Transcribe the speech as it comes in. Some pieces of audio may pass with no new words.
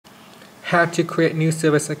how to create new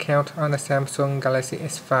service account on a Samsung Galaxy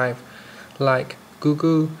S5 like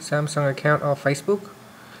Google, Samsung account or Facebook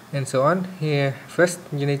and so on. Here first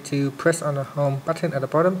you need to press on the home button at the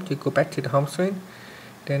bottom to go back to the home screen,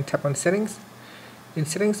 then tap on settings. In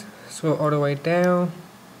settings, scroll all the way down,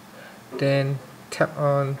 then tap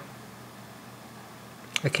on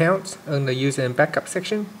accounts on the user and backup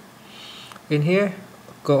section. In here,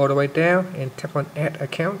 go all the way down and tap on add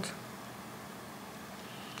account.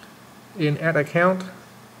 In add account,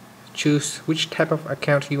 choose which type of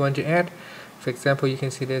account you want to add. For example, you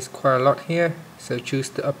can see there's quite a lot here, so choose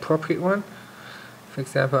the appropriate one. For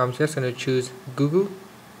example, I'm just going to choose Google.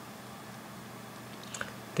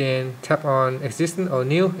 Then tap on existing or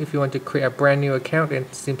new. If you want to create a brand new account,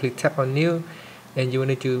 then simply tap on new, and you will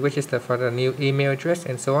need to register for the new email address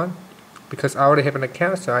and so on. Because I already have an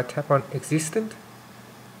account, so I tap on existing.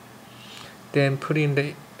 Then put in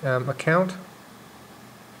the account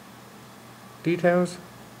details.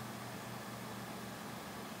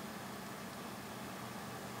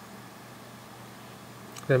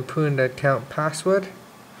 Then put in the account password.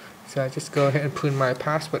 So I just go ahead and put in my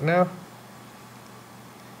password now.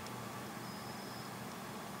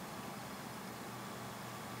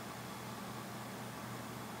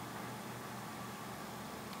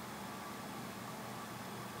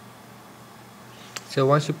 So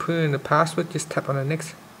once you put in the password, just tap on the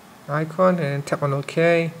next icon and tap on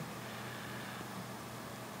OK.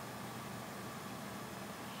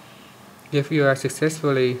 If you are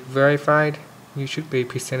successfully verified, you should be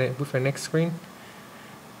presented with the next screen.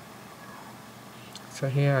 So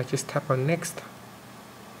here I just tap on next.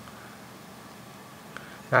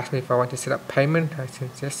 Ask me if I want to set up payment. I can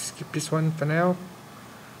just skip this one for now,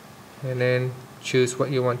 and then choose what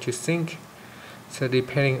you want to sync. So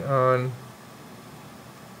depending on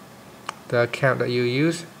the account that you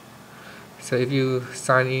use, so if you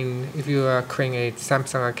sign in, if you are creating a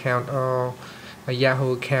Samsung account or a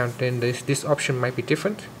Yahoo account, then this option might be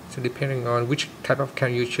different. So depending on which type of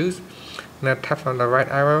account you choose. Now tap on the right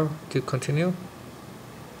arrow to continue.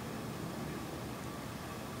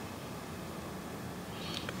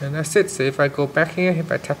 And that's it. So if I go back here,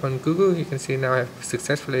 if I tap on Google, you can see now I have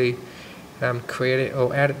successfully created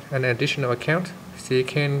or added an additional account. So you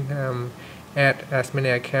can add as many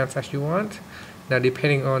accounts as you want. Now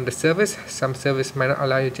depending on the service, some service might not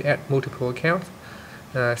allow you to add multiple accounts,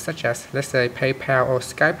 such as, let's say, PayPal or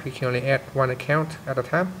Skype. You can only add one account at a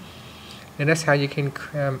time. And that's how you can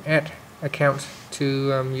add accounts to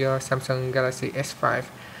your Samsung Galaxy S5.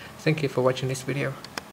 Thank you for watching this video.